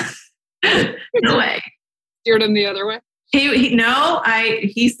way. No way. Steered him the other way?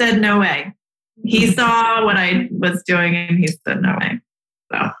 He said no way. He saw what I was doing and he said no way.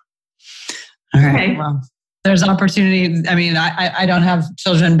 So. All right. Okay. Well, there's opportunity. I mean, I don't have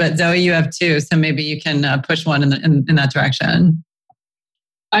children, but Zoe, you have 2. So maybe you can push one in that direction.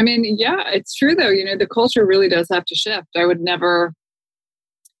 I mean, yeah, it's true though. The culture really does have to shift. I would never,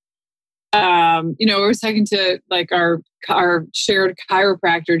 I was talking to like our shared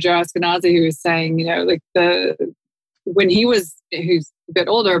chiropractor, Joe Eskenazi, who was saying, when he's a bit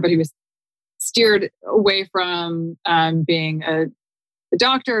older, but he was steered away from being a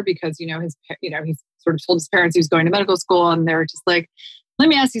doctor because, he sort of told his parents he was going to medical school, and they were just like, let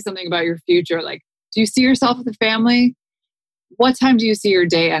me ask you something about your future. Like, do you see yourself with a family? What time do you see your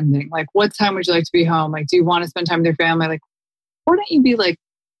day ending? Like, what time would you like to be home? Like, do you want to spend time with your family? Like, why don't you be like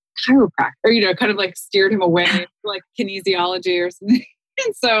chiropractor? Or, kind of like steered him away, like kinesiology or something.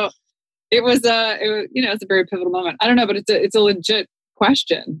 And so it was it's a very pivotal moment. I don't know, but it's a legit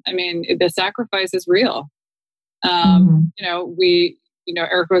question. I mean, the sacrifice is real.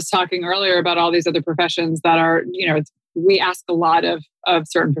 Erica was talking earlier about all these other professions that are, we ask a lot of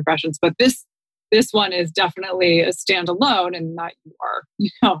certain professions, but this one is definitely a standalone, and not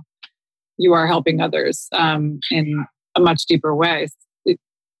you are helping others in a much deeper way.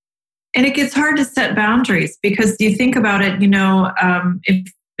 And it gets hard to set boundaries because you think about it,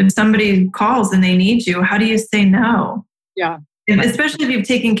 if somebody calls and they need you, how do you say no? Yeah. Especially if you've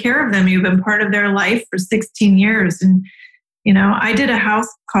taken care of them, you've been part of their life for 16 years. And, I did a house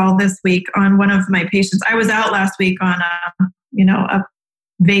call this week on one of my patients. I was out last week on a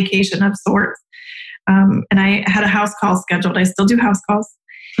vacation of sorts. And I had a house call scheduled. I still do house calls.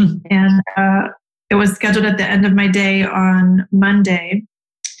 And it was scheduled at the end of my day on Monday.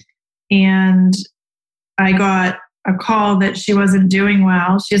 And I got a call that she wasn't doing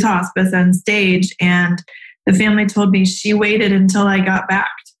well. She has hospice end stage. And the family told me she waited until I got back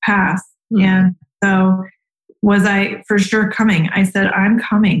to pass. Mm-hmm. And so was I for sure coming? I said, I'm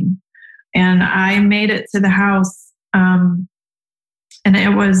coming. And I made it to the house. And it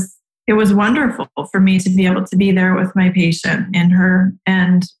was wonderful for me to be able to be there with my patient and her.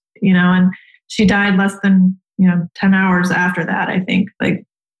 And, and she died less than, 10 hours after that, I think.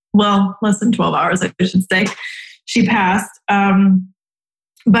 Less than 12 hours, I should say. She passed.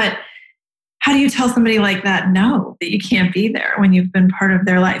 But how do you tell somebody like that no, that you can't be there when you've been part of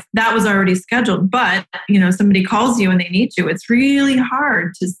their life? That was already scheduled. But, somebody calls you and they need you. It's really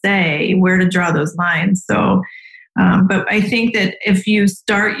hard to say where to draw those lines. So, but I think that if you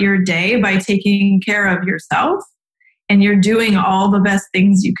start your day by taking care of yourself and you're doing all the best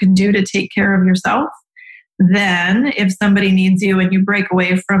things you can do to take care of yourself, then if somebody needs you and you break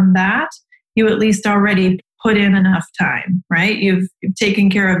away from that, you at least already put in enough time, right? You've taken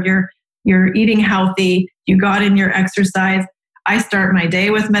care of you're eating healthy, you got in your exercise. I start my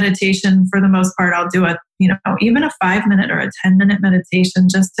day with meditation for the most part. I'll do even a 5-minute or a 10-minute meditation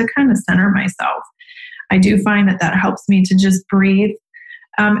just to kind of center myself. I do find that helps me to just breathe.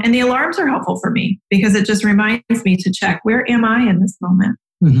 And the alarms are helpful for me because it just reminds me to check, where am I in this moment?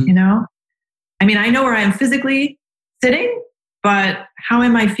 Mm-hmm. I mean, I know where I'm physically sitting, but how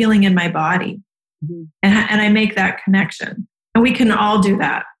am I feeling in my body? Mm-hmm. And I make that connection. And we can all do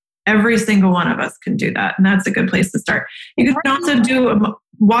that. Every single one of us can do that. And that's a good place to start. You can also do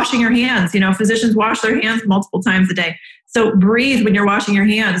washing your hands. Physicians wash their hands multiple times a day. So breathe when you're washing your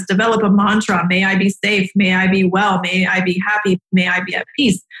hands. Develop a mantra. May I be safe. May I be well. May I be happy. May I be at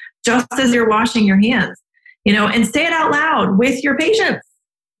peace. Just as you're washing your hands, and say it out loud with your patients.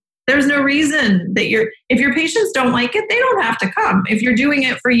 There's no reason that if your patients don't like it, they don't have to come. If you're doing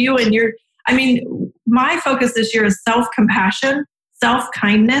it for you and my focus this year is self-compassion,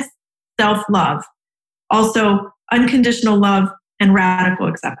 self-kindness, self-love, also unconditional love and radical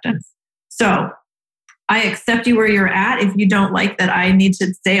acceptance. So I accept you where you're at. If you don't like that, I need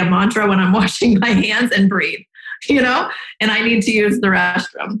to say a mantra when I'm washing my hands and breathe, and I need to use the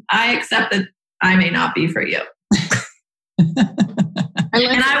restroom. I accept that I may not be for you.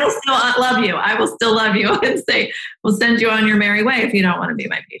 And I will still love you. I will still love you and say, we'll send you on your merry way if you don't want to be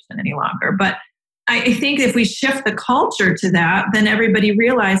my patient any longer. But I think if we shift the culture to that, then everybody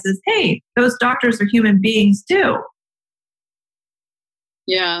realizes, hey, those doctors are human beings too.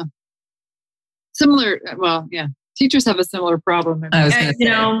 Yeah. Similar. Well, yeah. Teachers have a similar problem. I was going to say,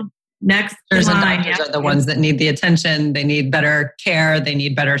 next doctors are the ones that need the attention. They need better care. They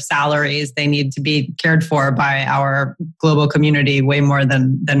need better salaries. They need to be cared for by our global community way more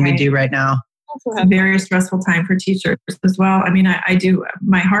than we do right now. It's a very stressful time for teachers as well. I do.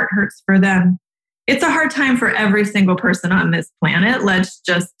 My heart hurts for them. It's a hard time for every single person on this planet. Let's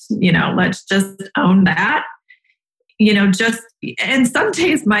just own that. And some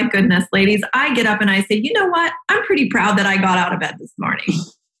days, my goodness, ladies, I get up and I say, you know what? I'm pretty proud that I got out of bed this morning.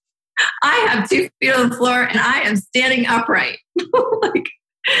 I have 2 feet on the floor and I am standing upright.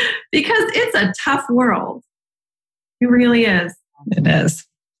 Because it's a tough world. It really is. It is.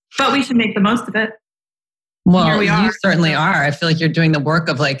 But we should make the most of it. Well, you certainly are. I feel like you're doing the work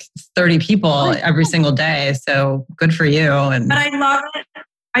of 30 people every single day. So good for you. But I love it.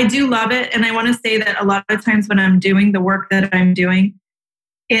 I do love it. And I want to say that a lot of times when I'm doing the work that I'm doing,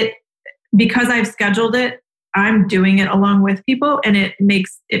 because I've scheduled it, I'm doing it along with people, and it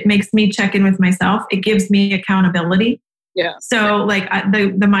makes me check in with myself. It gives me accountability. Yeah. So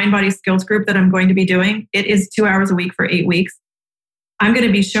the Mind Body Skills group that I'm going to be doing, it is 2 hours a week for 8 weeks. I'm going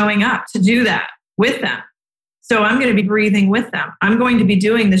to be showing up to do that with them. So I'm going to be breathing with them. I'm going to be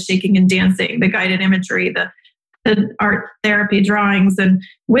doing the shaking and dancing, the guided imagery, the art therapy drawings, and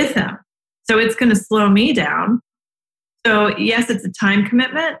with them. So it's going to slow me down. So yes, it's a time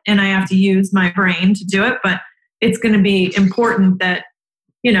commitment and I have to use my brain to do it, but it's going to be important that,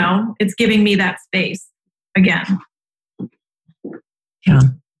 it's giving me that space again. Yeah.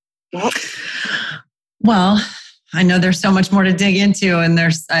 Well, I know there's so much more to dig into, and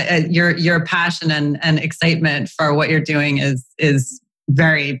there's your passion and excitement for what you're doing is it's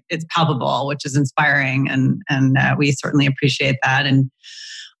palpable, which is inspiring, and we certainly appreciate that and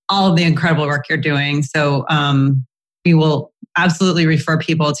all of the incredible work you're doing. So we will absolutely refer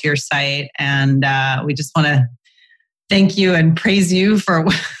people to your site, and we just want to thank you and praise you for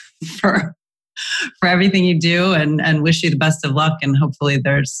everything you do, and wish you the best of luck. And hopefully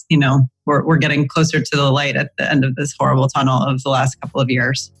there's, we're getting closer to the light at the end of this horrible tunnel of the last couple of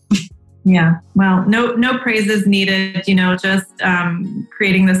years. Yeah. Well, no praises needed, just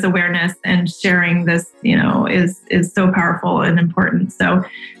creating this awareness and sharing this, is so powerful and important. So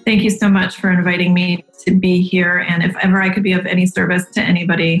thank you so much for inviting me to be here. And if ever I could be of any service to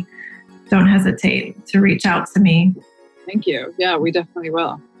anybody, don't hesitate to reach out to me. Thank you. Yeah, we definitely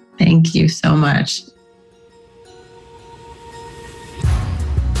will. Thank you so much.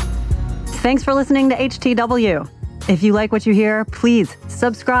 Thanks for listening to HTW. If you like what you hear, please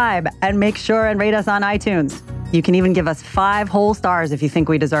subscribe and make sure and rate us on iTunes. You can even give us 5 whole stars if you think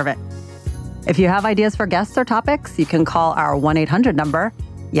we deserve it. If you have ideas for guests or topics, you can call our 1-800 number.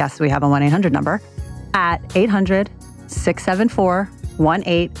 Yes, we have a 1-800 number at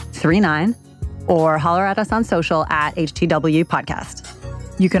 800-674-1839, or holler at us on social at HTW Podcast.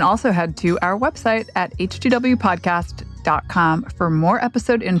 You can also head to our website at htwpodcast.com dailybend.com for more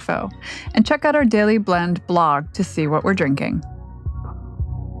episode info, and check out our Daily Blend blog to see what we're drinking.